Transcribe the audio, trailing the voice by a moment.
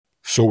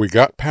So we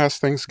got past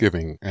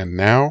Thanksgiving, and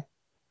now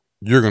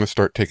you're going to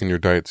start taking your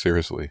diet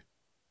seriously.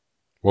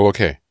 Well,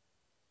 okay.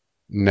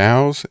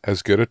 Now's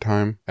as good a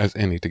time as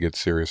any to get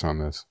serious on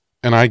this.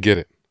 And I get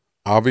it.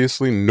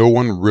 Obviously, no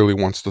one really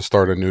wants to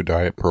start a new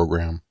diet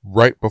program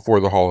right before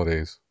the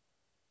holidays.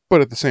 But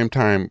at the same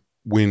time,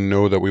 we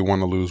know that we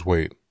want to lose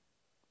weight.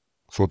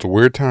 So it's a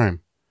weird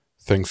time.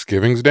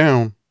 Thanksgiving's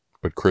down,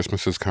 but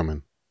Christmas is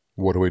coming.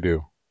 What do we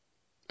do?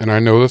 And I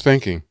know the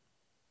thinking.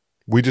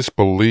 We just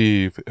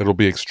believe it'll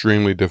be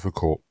extremely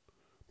difficult.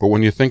 But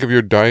when you think of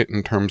your diet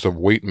in terms of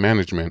weight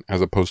management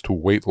as opposed to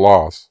weight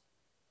loss,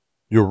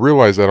 you'll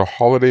realize that a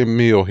holiday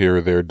meal here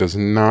or there does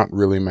not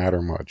really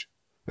matter much.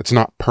 It's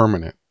not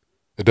permanent.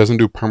 It doesn't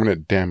do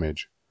permanent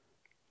damage.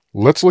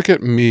 Let's look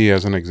at me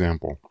as an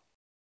example.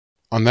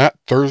 On that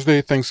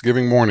Thursday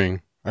Thanksgiving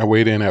morning, I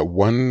weighed in at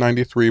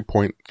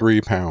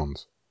 193.3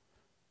 pounds.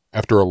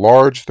 After a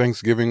large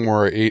Thanksgiving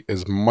where I ate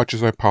as much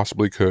as I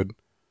possibly could,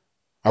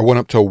 I went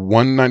up to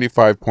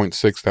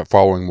 195.6 that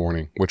following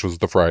morning, which was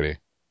the Friday.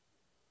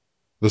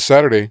 The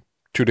Saturday,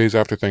 2 days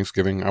after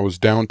Thanksgiving, I was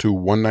down to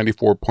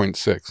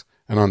 194.6,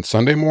 and on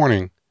Sunday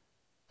morning,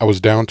 I was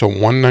down to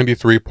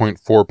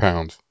 193.4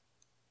 pounds.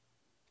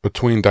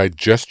 Between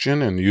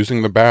digestion and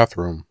using the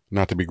bathroom,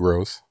 not to be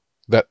gross,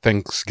 that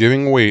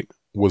Thanksgiving weight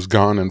was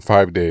gone in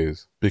 5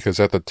 days, because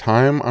at the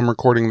time I'm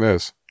recording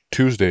this,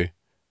 Tuesday,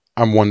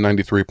 I'm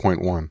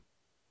 193.1.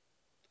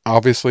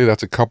 Obviously,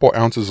 that's a couple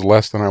ounces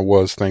less than I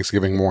was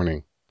Thanksgiving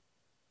morning.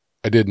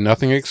 I did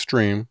nothing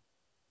extreme,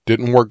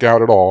 didn't work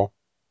out at all,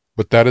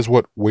 but that is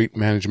what weight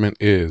management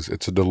is.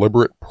 It's a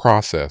deliberate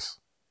process.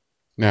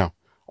 Now,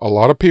 a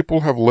lot of people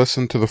have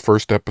listened to the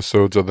first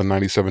episodes of the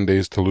 97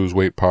 Days to Lose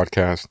Weight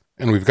podcast,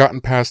 and we've gotten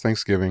past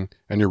Thanksgiving,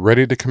 and you're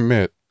ready to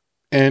commit,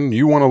 and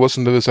you want to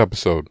listen to this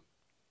episode.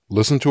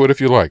 Listen to it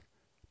if you like,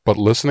 but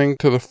listening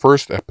to the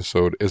first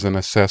episode is a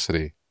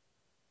necessity.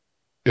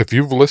 If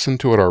you've listened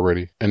to it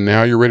already, and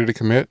now you're ready to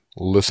commit,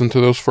 listen to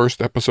those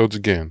first episodes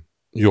again.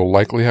 You'll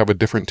likely have a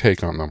different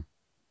take on them.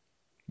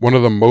 One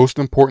of the most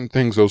important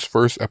things those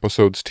first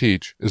episodes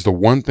teach is the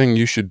one thing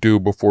you should do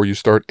before you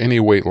start any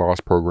weight loss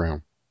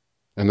program.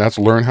 And that's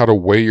learn how to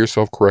weigh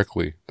yourself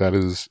correctly. That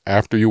is,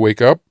 after you wake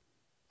up,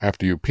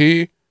 after you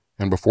pee,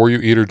 and before you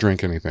eat or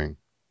drink anything.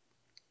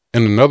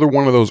 In another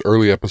one of those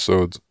early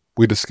episodes,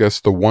 we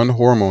discussed the one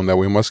hormone that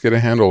we must get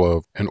a handle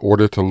of in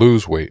order to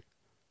lose weight.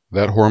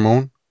 That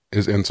hormone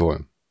is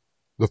insulin.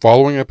 The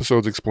following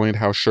episodes explained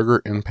how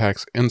sugar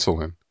impacts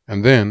insulin,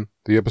 and then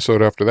the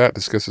episode after that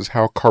discusses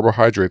how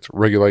carbohydrates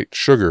regulate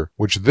sugar,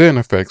 which then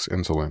affects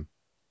insulin.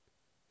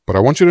 But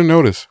I want you to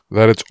notice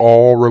that it's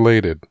all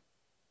related.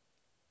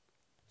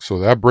 So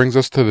that brings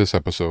us to this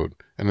episode,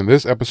 and in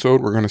this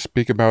episode we're going to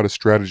speak about a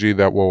strategy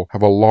that will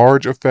have a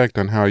large effect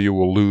on how you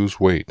will lose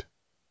weight.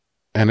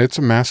 And it's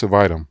a massive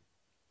item.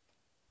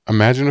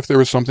 Imagine if there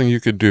was something you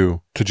could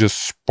do to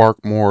just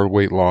spark more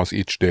weight loss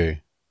each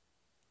day.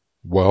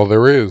 Well,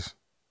 there is,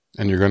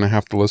 and you're going to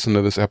have to listen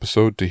to this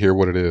episode to hear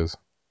what it is.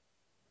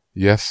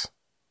 Yes,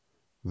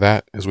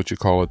 that is what you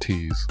call a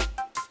tease.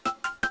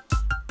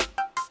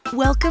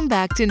 Welcome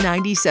back to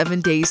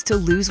 97 Days to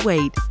Lose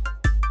Weight.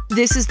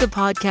 This is the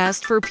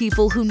podcast for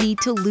people who need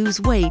to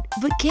lose weight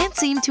but can't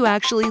seem to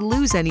actually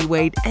lose any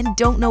weight and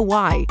don't know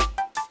why.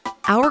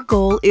 Our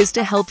goal is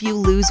to help you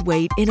lose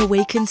weight in a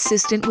way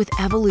consistent with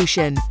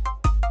evolution.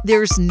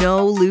 There's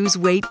no lose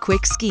weight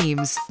quick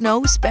schemes,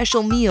 no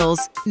special meals,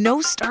 no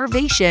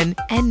starvation,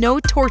 and no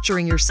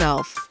torturing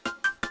yourself.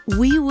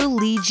 We will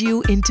lead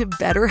you into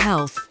better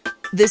health.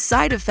 The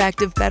side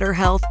effect of better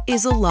health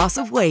is a loss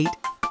of weight.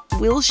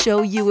 We'll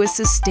show you a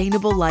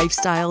sustainable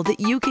lifestyle that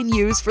you can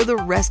use for the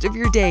rest of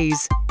your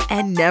days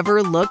and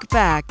never look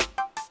back.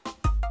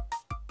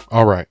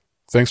 All right,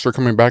 thanks for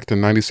coming back to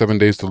 97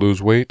 Days to Lose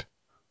Weight.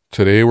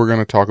 Today we're going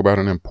to talk about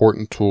an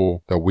important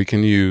tool that we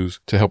can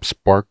use to help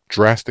spark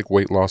drastic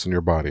weight loss in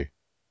your body.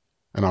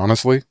 And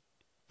honestly,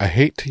 I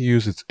hate to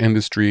use its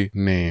industry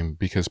name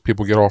because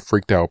people get all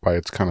freaked out by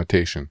its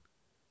connotation.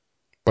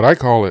 But I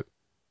call it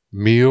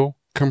meal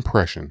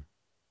compression.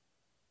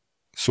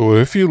 So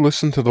if you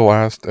listen to the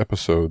last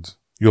episodes,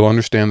 you'll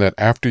understand that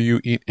after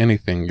you eat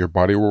anything, your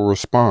body will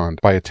respond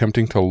by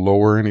attempting to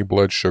lower any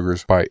blood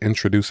sugars by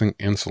introducing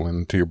insulin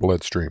into your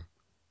bloodstream.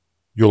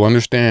 You'll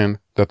understand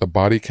that the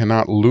body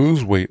cannot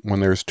lose weight when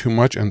there's too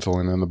much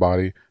insulin in the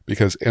body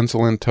because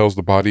insulin tells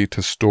the body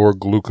to store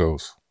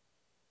glucose.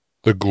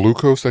 The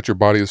glucose that your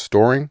body is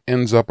storing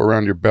ends up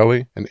around your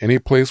belly and any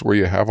place where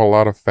you have a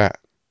lot of fat.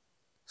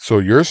 So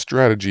your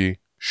strategy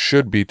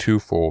should be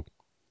twofold: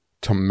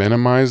 to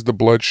minimize the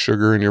blood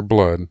sugar in your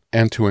blood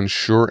and to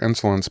ensure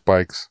insulin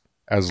spikes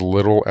as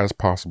little as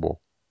possible.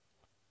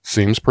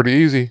 Seems pretty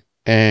easy,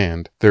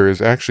 and there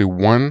is actually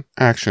one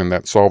action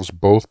that solves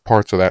both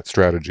parts of that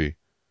strategy.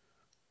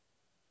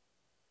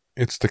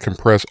 It's to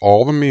compress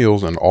all the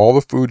meals and all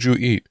the food you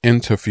eat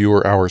into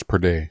fewer hours per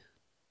day.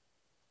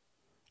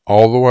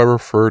 Although I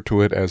refer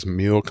to it as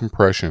meal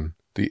compression,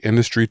 the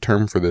industry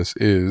term for this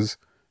is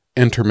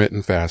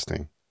intermittent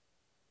fasting.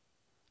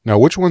 Now,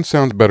 which one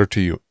sounds better to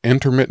you,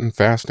 intermittent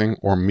fasting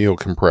or meal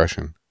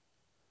compression?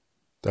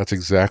 That's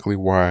exactly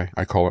why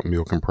I call it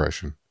meal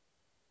compression.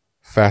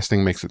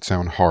 Fasting makes it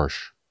sound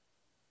harsh.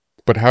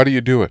 But how do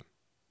you do it?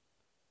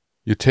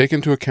 You take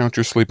into account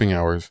your sleeping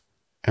hours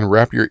and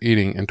wrap your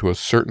eating into a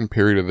certain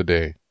period of the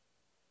day.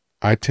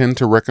 I tend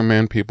to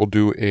recommend people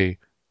do a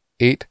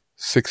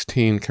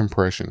 8-16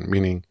 compression,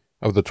 meaning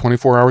of the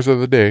 24 hours of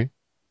the day,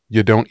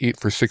 you don't eat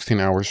for 16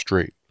 hours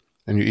straight,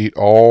 and you eat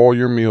all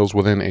your meals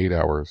within 8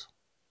 hours.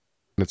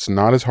 And it's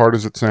not as hard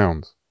as it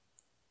sounds.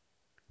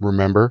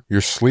 Remember,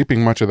 you're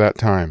sleeping much of that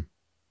time.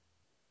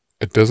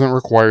 It doesn't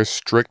require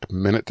strict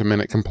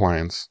minute-to-minute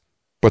compliance,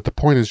 but the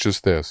point is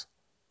just this.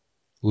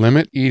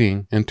 Limit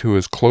eating into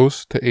as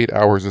close to 8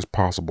 hours as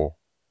possible.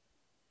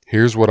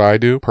 Here's what I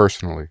do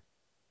personally.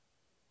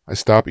 I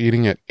stop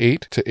eating at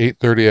 8 to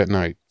 8:30 at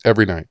night,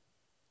 every night.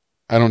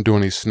 I don't do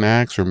any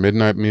snacks or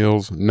midnight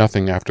meals,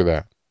 nothing after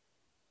that.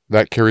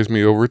 That carries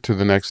me over to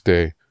the next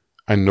day.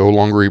 I no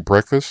longer eat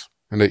breakfast,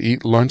 and I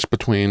eat lunch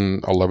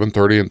between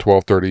 11:30 and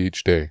 12:30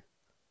 each day.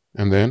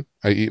 And then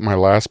I eat my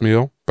last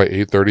meal by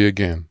 8:30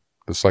 again.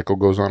 The cycle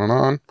goes on and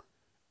on.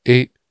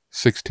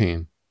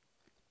 8-16.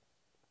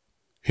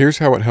 Here's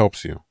how it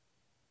helps you.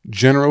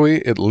 Generally,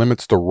 it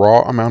limits the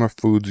raw amount of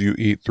foods you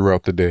eat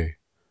throughout the day.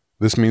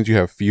 This means you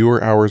have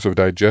fewer hours of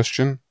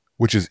digestion,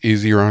 which is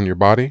easier on your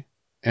body,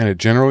 and it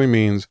generally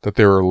means that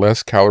there are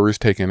less calories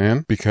taken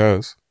in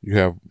because you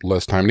have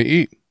less time to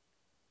eat.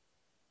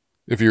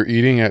 If you're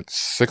eating at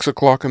 6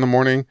 o'clock in the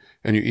morning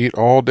and you eat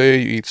all day,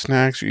 you eat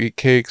snacks, you eat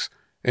cakes,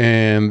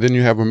 and then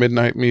you have a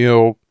midnight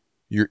meal,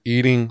 you're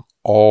eating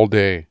all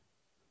day.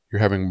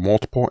 You're having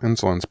multiple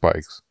insulin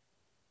spikes.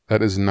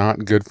 That is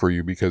not good for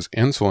you because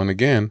insulin,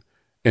 again,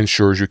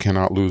 ensures you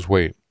cannot lose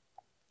weight.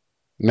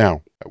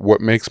 Now,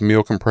 what makes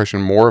meal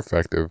compression more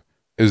effective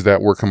is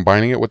that we're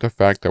combining it with the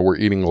fact that we're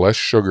eating less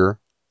sugar,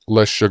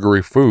 less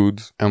sugary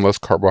foods, and less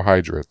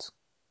carbohydrates.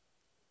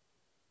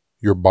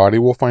 Your body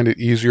will find it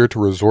easier to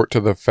resort to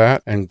the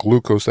fat and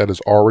glucose that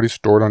is already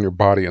stored on your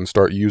body and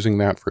start using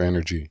that for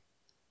energy.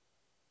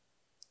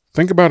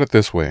 Think about it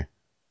this way.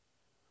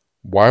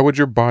 Why would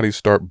your body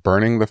start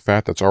burning the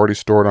fat that's already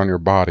stored on your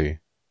body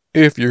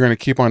if you're going to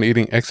keep on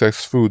eating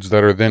excess foods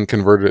that are then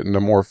converted into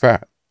more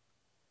fat?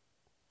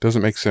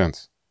 Doesn't make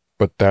sense,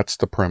 but that's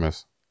the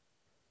premise.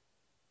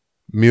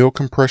 Meal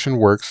compression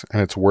works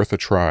and it's worth a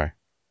try.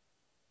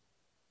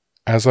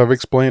 As I've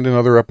explained in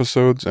other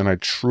episodes, and I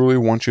truly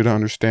want you to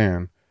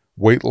understand,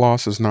 weight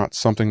loss is not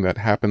something that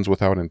happens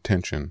without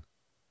intention.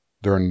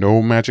 There are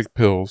no magic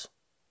pills,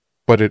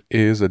 but it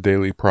is a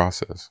daily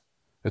process.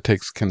 It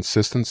takes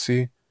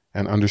consistency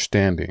and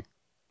understanding.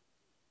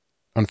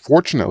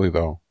 Unfortunately,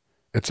 though,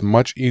 it's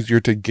much easier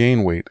to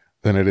gain weight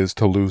than it is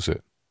to lose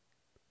it.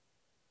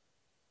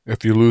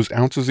 If you lose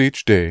ounces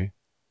each day,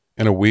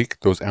 in a week,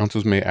 those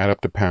ounces may add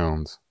up to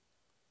pounds.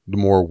 The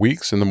more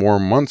weeks and the more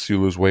months you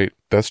lose weight,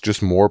 that's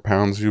just more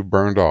pounds you've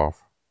burned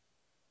off.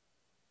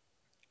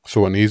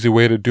 So an easy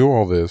way to do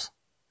all this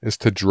is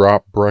to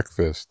drop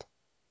breakfast.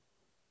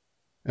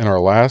 In our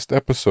last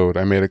episode,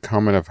 I made a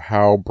comment of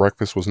how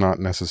breakfast was not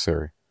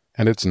necessary,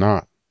 and it's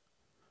not.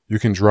 You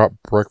can drop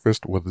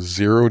breakfast with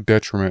zero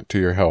detriment to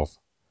your health.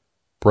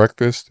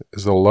 Breakfast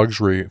is a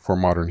luxury for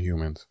modern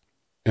humans.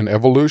 In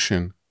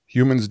evolution,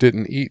 humans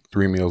didn't eat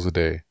 3 meals a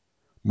day.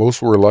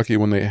 Most were lucky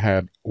when they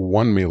had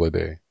 1 meal a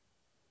day.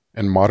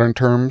 In modern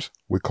terms,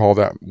 we call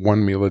that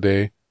 1 meal a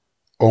day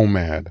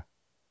OMAD.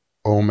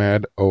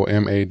 OMAD,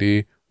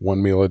 O-M-A-D,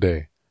 1 meal a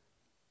day.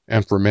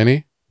 And for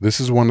many,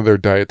 this is one of their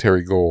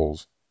dietary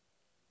goals.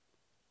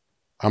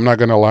 I'm not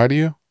going to lie to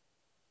you.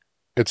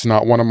 It's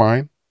not one of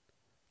mine.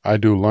 I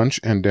do lunch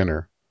and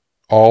dinner,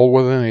 all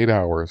within 8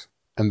 hours,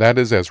 and that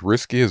is as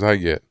risky as I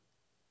get.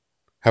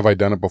 Have I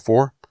done it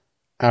before?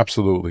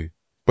 Absolutely.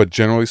 But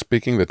generally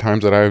speaking, the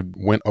times that I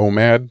went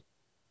OMAD,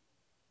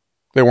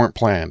 they weren't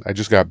planned. I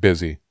just got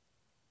busy.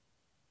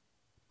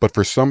 But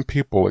for some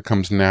people, it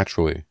comes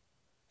naturally.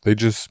 They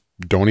just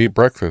don't eat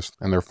breakfast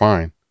and they're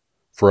fine.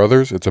 For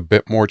others, it's a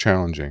bit more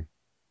challenging.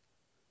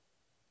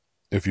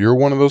 If you're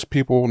one of those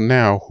people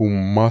now who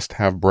must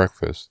have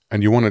breakfast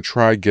and you want to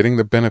try getting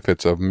the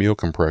benefits of meal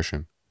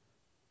compression,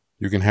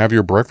 you can have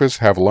your breakfast,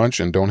 have lunch,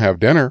 and don't have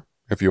dinner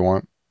if you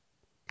want.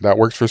 That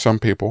works for some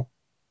people.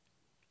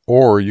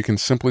 Or you can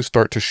simply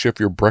start to shift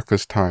your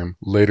breakfast time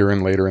later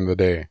and later in the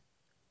day.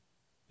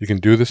 You can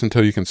do this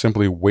until you can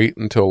simply wait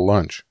until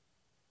lunch.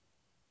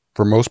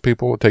 For most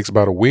people, it takes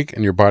about a week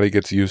and your body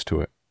gets used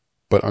to it.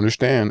 But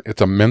understand,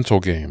 it's a mental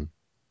game.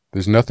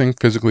 There's nothing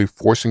physically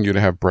forcing you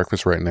to have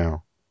breakfast right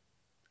now.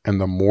 And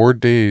the more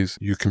days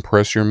you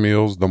compress your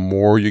meals, the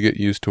more you get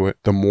used to it,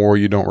 the more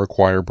you don't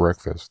require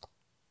breakfast.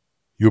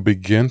 You'll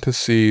begin to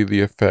see the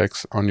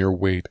effects on your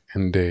weight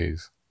in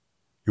days.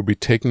 You'll be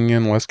taking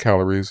in less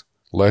calories,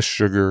 less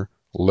sugar,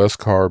 less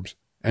carbs,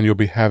 and you'll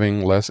be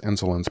having less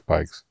insulin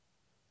spikes.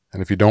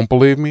 And if you don't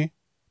believe me,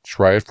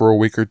 try it for a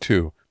week or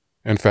two.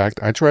 In fact,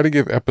 I try to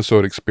give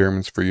episode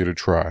experiments for you to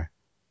try.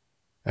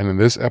 And in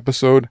this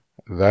episode,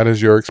 that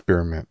is your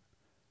experiment.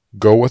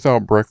 Go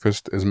without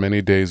breakfast as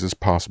many days as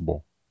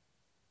possible.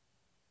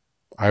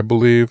 I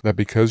believe that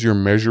because you're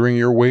measuring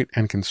your weight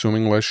and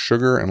consuming less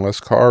sugar and less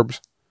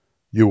carbs,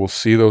 you will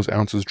see those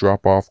ounces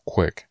drop off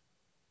quick.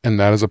 And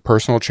that is a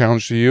personal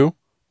challenge to you,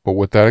 but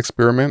with that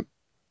experiment,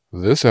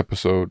 this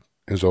episode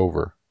is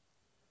over.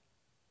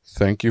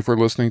 Thank you for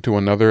listening to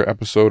another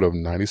episode of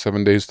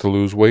 97 Days to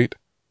Lose Weight.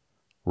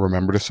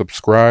 Remember to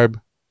subscribe,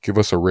 give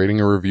us a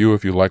rating or review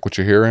if you like what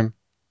you're hearing.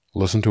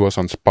 Listen to us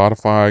on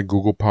Spotify,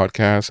 Google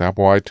Podcasts,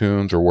 Apple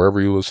iTunes, or wherever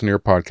you listen to your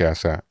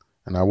podcasts at.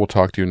 And I will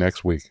talk to you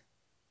next week.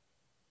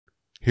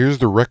 Here's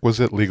the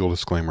requisite legal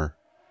disclaimer.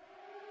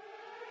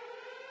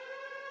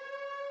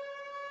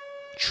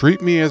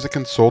 Treat me as a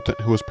consultant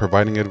who is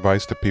providing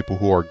advice to people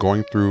who are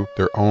going through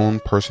their own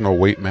personal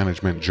weight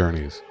management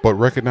journeys. But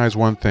recognize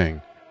one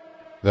thing,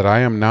 that I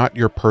am not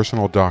your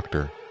personal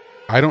doctor.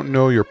 I don't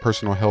know your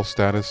personal health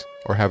status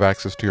or have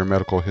access to your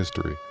medical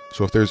history.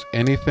 So if there's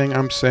anything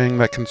I'm saying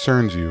that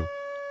concerns you,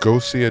 go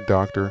see a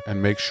doctor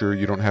and make sure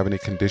you don't have any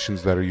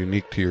conditions that are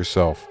unique to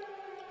yourself.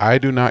 I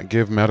do not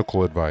give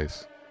medical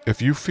advice.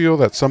 If you feel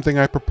that something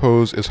I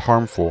propose is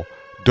harmful,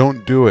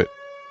 don't do it.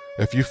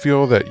 If you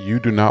feel that you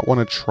do not want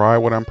to try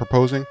what I'm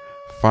proposing,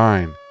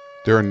 fine.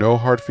 There are no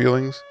hard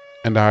feelings,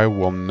 and I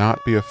will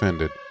not be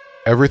offended.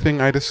 Everything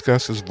I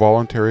discuss is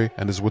voluntary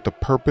and is with the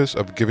purpose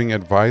of giving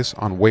advice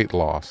on weight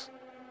loss.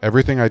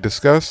 Everything I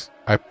discuss,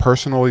 I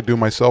personally do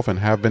myself and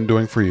have been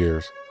doing for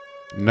years.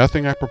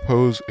 Nothing I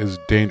propose is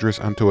dangerous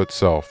unto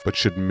itself, but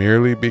should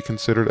merely be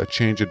considered a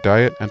change of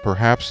diet and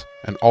perhaps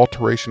an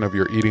alteration of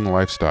your eating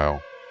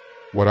lifestyle.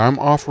 What I'm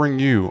offering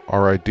you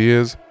are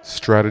ideas,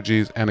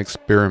 strategies, and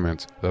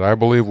experiments that I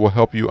believe will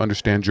help you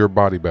understand your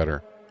body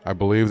better. I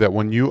believe that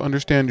when you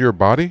understand your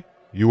body,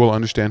 you will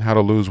understand how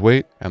to lose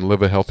weight and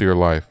live a healthier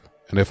life.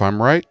 And if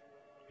I'm right,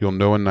 you'll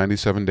know in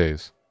 97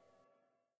 days.